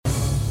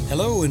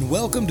Hello and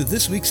welcome to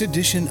this week's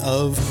edition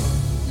of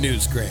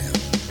Newsgram.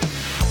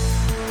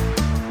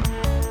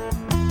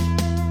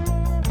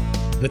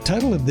 The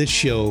title of this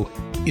show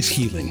is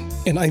Healing,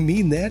 and I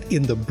mean that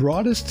in the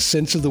broadest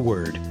sense of the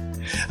word.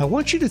 I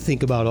want you to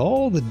think about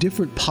all the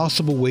different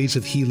possible ways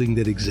of healing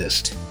that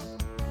exist.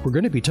 We're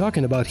going to be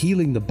talking about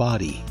healing the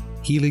body,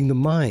 healing the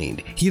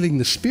mind, healing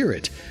the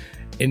spirit,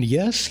 and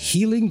yes,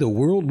 healing the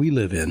world we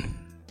live in.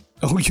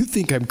 Oh, you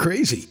think I'm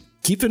crazy?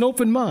 Keep an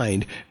open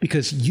mind,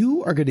 because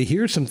you are going to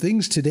hear some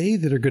things today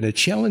that are going to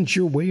challenge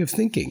your way of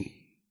thinking.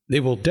 They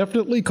will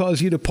definitely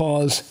cause you to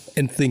pause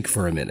and think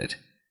for a minute.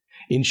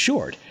 In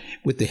short,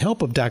 with the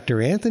help of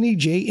Dr. Anthony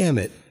J.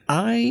 Emmett,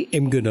 I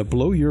am going to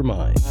blow your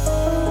mind.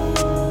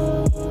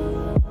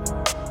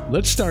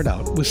 Let's start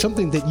out with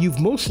something that you've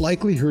most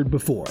likely heard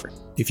before.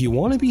 If you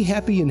want to be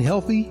happy and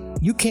healthy,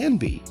 you can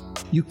be.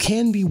 You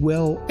can be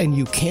well and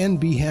you can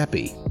be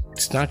happy.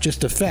 It's not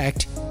just a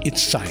fact,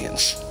 it's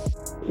science.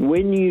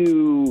 When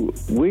you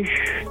wish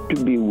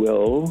to be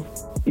well,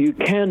 you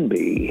can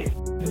be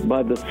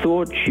by the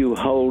thoughts you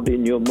hold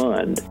in your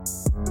mind.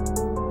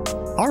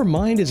 Our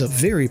mind is a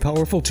very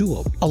powerful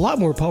tool, a lot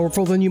more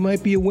powerful than you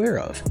might be aware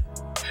of.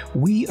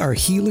 We are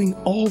healing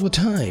all the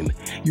time.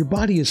 Your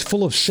body is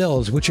full of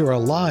cells which are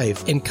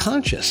alive and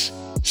conscious,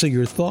 so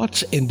your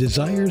thoughts and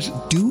desires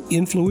do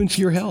influence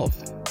your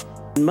health.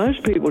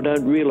 Most people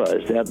don't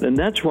realize that, and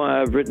that's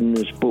why I've written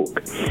this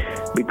book,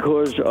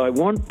 because I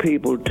want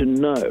people to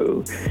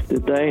know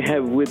that they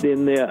have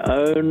within their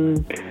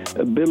own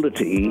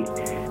ability,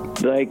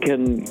 they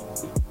can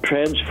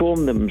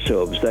transform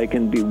themselves, they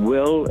can be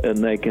well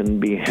and they can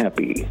be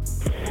happy.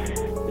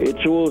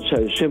 It's all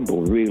so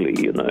simple,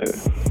 really, you know.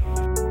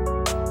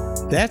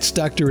 That's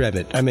Dr.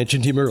 Emmett. I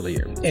mentioned him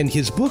earlier, and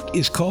his book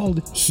is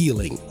called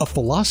Healing, a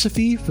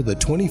Philosophy for the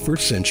 21st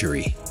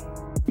Century.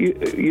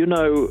 You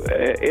know,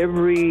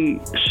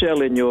 every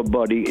cell in your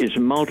body is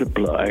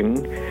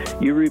multiplying.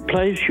 You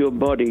replace your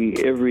body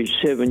every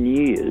 7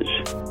 years.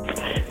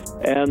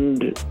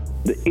 And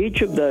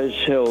each of those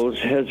cells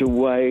has a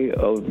way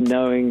of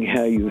knowing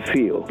how you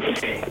feel.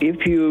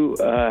 If you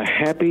are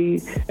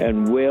happy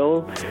and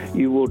well,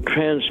 you will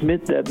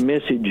transmit that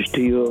message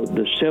to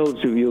the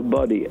cells of your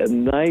body,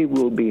 and they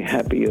will be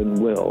happy and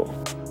well.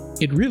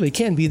 It really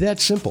can be that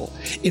simple.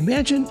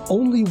 Imagine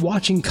only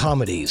watching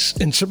comedies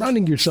and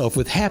surrounding yourself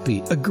with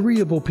happy,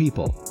 agreeable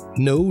people.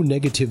 No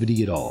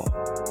negativity at all.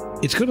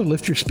 It's going to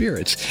lift your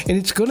spirits, and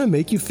it's going to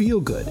make you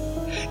feel good.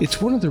 It's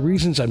one of the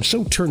reasons I'm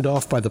so turned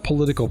off by the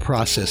political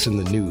process in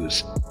the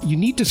news. You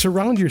need to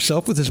surround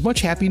yourself with as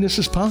much happiness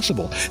as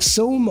possible,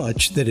 so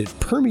much that it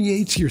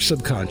permeates your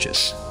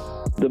subconscious.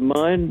 The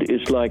mind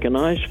is like an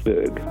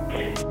iceberg.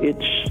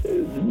 It's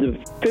the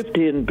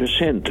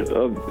 15%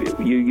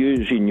 of you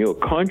use in your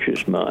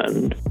conscious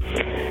mind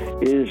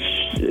is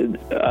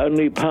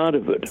only part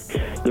of it.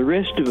 The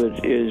rest of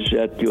it is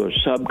at your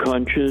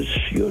subconscious,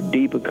 your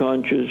deeper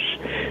conscious,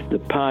 the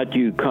part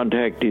you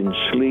contact in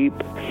sleep.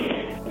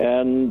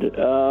 And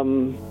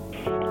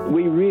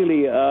we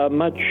really are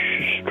much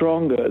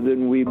stronger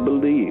than we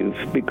believe,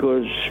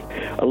 because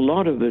a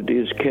lot of it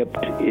is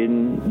kept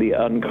in the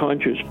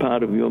unconscious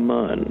part of your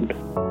mind.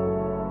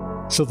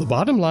 So the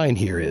bottom line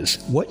here is,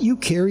 what you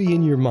carry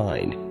in your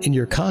mind, in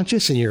your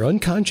conscious and your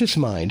unconscious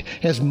mind,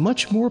 has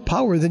much more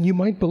power than you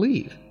might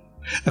believe.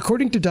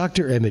 According to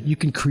Dr. Emmett, you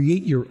can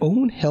create your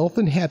own health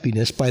and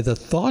happiness by the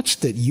thoughts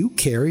that you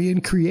carry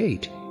and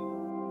create.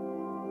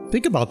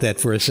 Think about that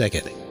for a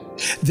second.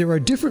 There are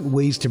different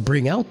ways to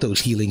bring out those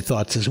healing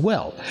thoughts as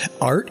well.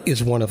 Art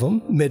is one of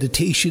them.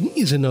 Meditation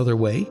is another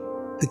way.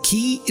 The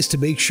key is to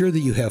make sure that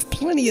you have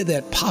plenty of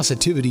that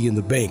positivity in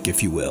the bank,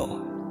 if you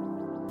will.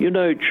 You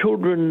know,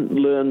 children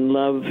learn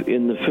love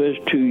in the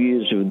first 2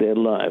 years of their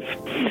life,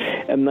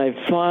 and they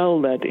file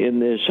that in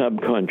their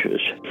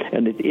subconscious,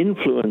 and it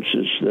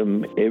influences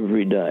them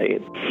every day.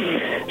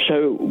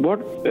 So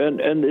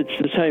and it's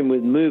the same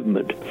with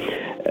movement.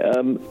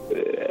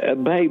 A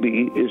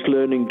baby is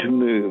learning to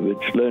move.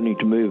 It's learning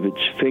to move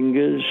its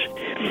fingers,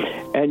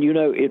 and, you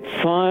know, it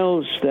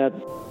files that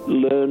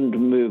learned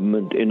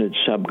movement in its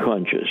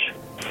subconscious.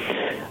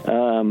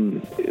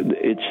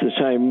 It's the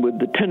same with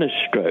the tennis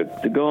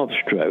stroke, the golf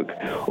stroke,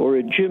 or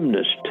a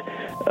gymnast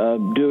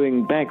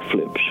doing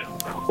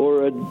backflips,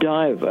 or a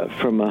diver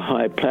from a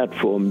high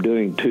platform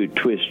doing 2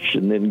 twists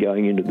and then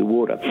going into the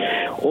water.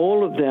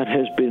 All of that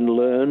has been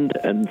learned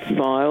and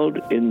filed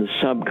in the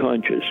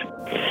subconscious.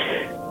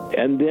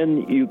 And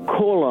then you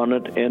call on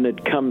it and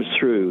it comes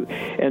through,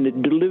 and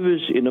it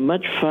delivers in a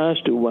much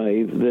faster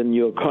way than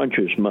your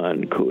conscious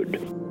mind could.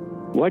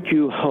 What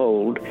you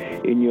hold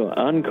in your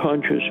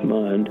unconscious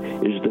mind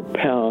is the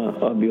power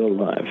of your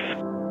life.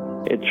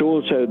 It's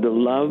also the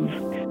love,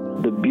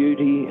 the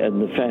beauty,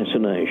 and the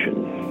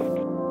fascination.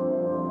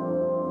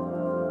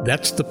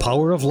 That's the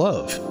power of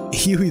love.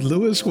 Huey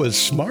Lewis was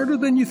smarter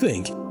than you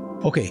think.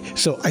 Okay,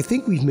 so I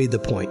think we've made the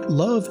point.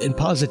 Love and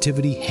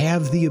positivity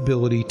have the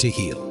ability to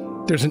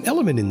heal. There's an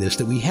element in this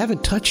that we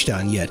haven't touched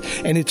on yet,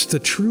 and it's the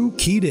true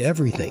key to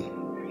everything.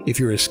 If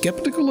you're as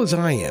skeptical as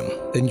I am,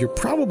 then you're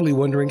probably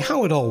wondering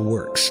how it all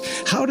works.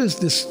 How does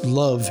this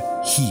love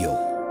heal?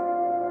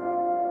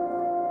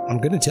 I'm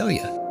going to tell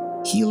you.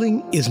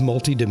 Healing is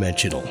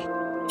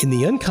multidimensional. In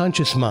the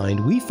unconscious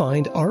mind, we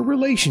find our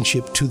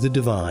relationship to the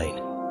divine,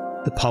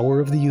 the power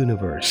of the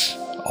universe,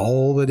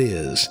 all that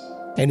is,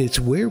 and it's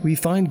where we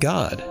find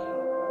God.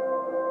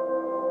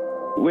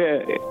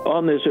 We're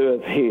on this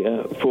earth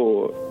here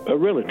for a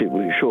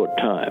relatively short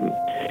time,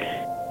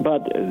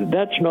 but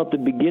that's not the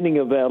beginning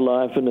of our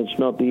life and it's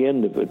not the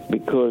end of it,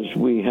 because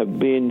we have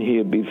been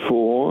here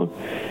before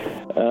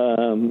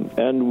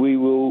and we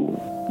will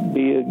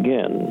be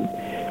again.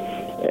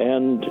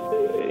 And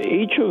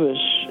each of us,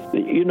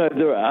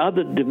 there are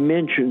other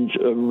dimensions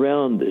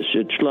around this.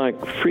 It's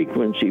like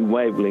frequency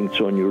wavelengths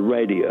on your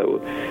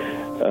radio.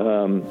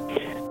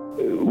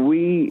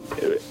 We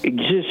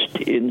exist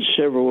in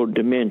several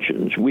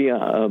dimensions. We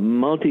are a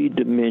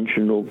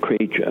multi-dimensional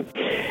creature,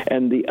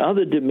 and the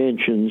other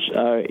dimensions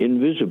are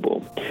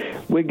invisible.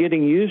 We're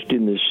getting used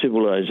in this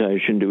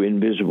civilization to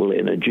invisible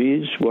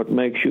energies. What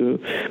makes your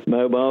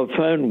mobile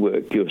phone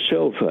work, your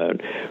cell phone?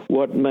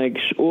 What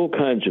makes all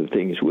kinds of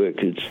things work?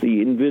 It's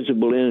the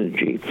invisible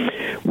energy.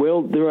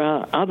 Well, there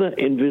are other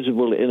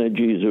invisible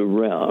energies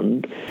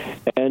around,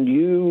 and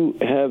you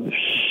have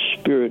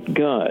spirit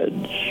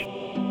guides.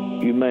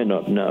 You may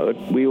not know it.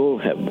 We all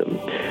have them.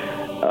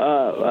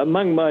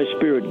 Among my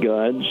spirit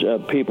guides are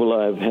people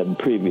I've had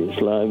previous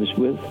lives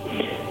with,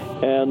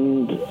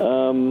 and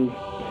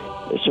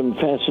some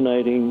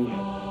fascinating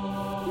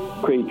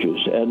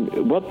creatures.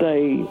 And what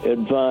they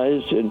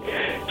advise, and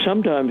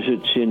sometimes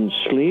it's in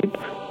sleep,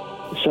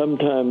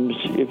 sometimes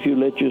if you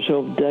let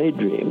yourself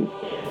daydream,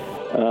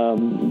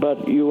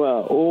 but you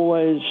are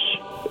always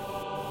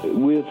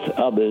with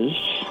others,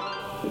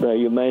 though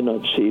you may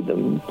not see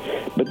them.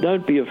 But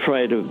don't be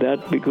afraid of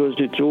that, because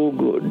it's all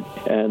good,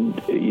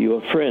 and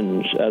your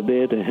friends are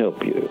there to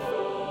help you.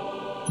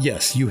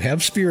 Yes, you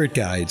have spirit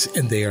guides,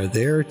 and they are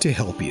there to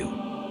help you.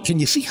 Can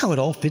you see how it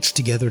all fits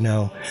together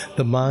now?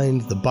 The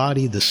mind, the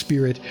body, the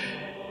spirit.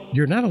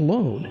 You're not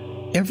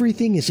alone.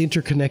 Everything is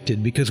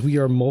interconnected because we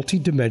are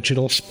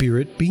multidimensional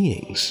spirit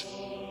beings.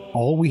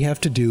 All we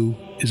have to do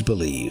is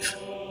believe.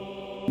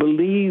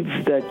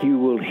 Believe that you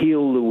will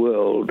heal the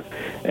world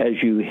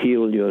as you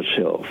heal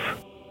yourself.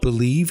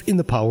 Believe in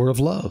the power of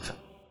love.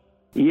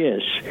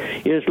 Yes,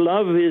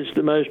 love is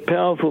the most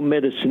powerful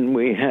medicine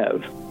we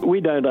have.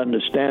 We don't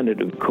understand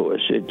it, of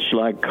course. It's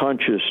like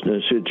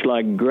consciousness. It's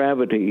like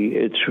gravity.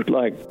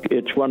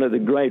 It's one of the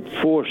great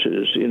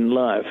forces in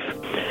life.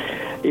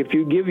 If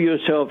you give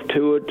yourself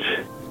to it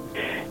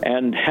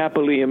and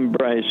happily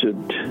embrace it,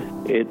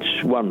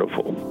 it's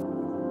wonderful.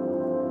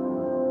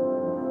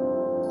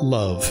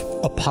 Love,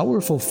 a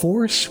powerful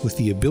force with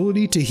the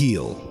ability to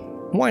heal.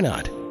 Why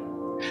not?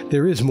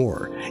 There is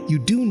more. You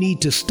do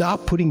need to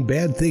stop putting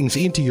bad things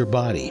into your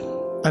body.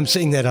 I'm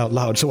saying that out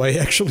loud, so I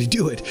actually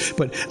do it.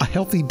 But a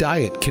healthy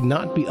diet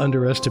cannot be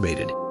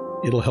underestimated.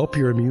 It'll help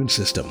your immune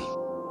system.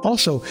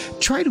 Also,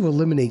 try to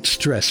eliminate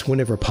stress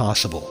whenever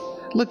possible.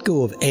 Let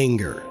go of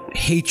anger,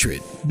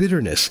 hatred,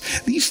 bitterness.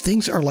 These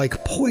things are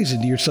like poison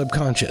to your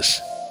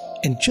subconscious.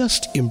 And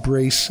just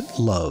embrace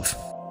love.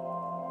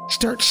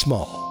 Start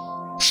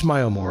small.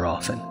 Smile more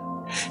often.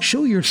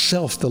 Show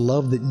yourself the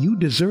love that you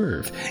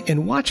deserve,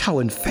 and watch how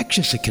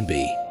infectious it can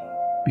be.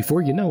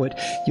 Before you know it,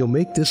 you'll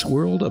make this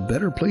world a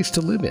better place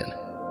to live in.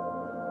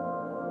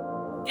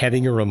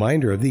 Having a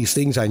reminder of these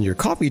things on your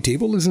coffee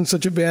table isn't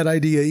such a bad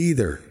idea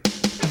either.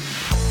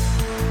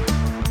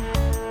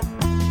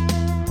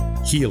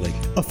 Healing,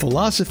 a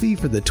Philosophy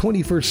for the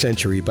 21st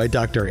Century by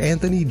Dr.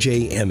 Anthony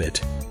J.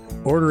 Emmett.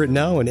 Order it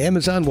now, and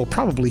Amazon will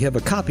probably have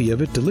a copy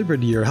of it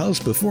delivered to your house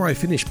before I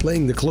finish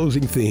playing the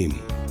closing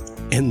theme.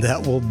 And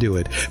that will do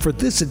it for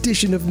this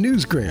edition of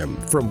Newsgram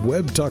from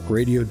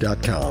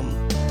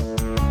WebTalkRadio.com.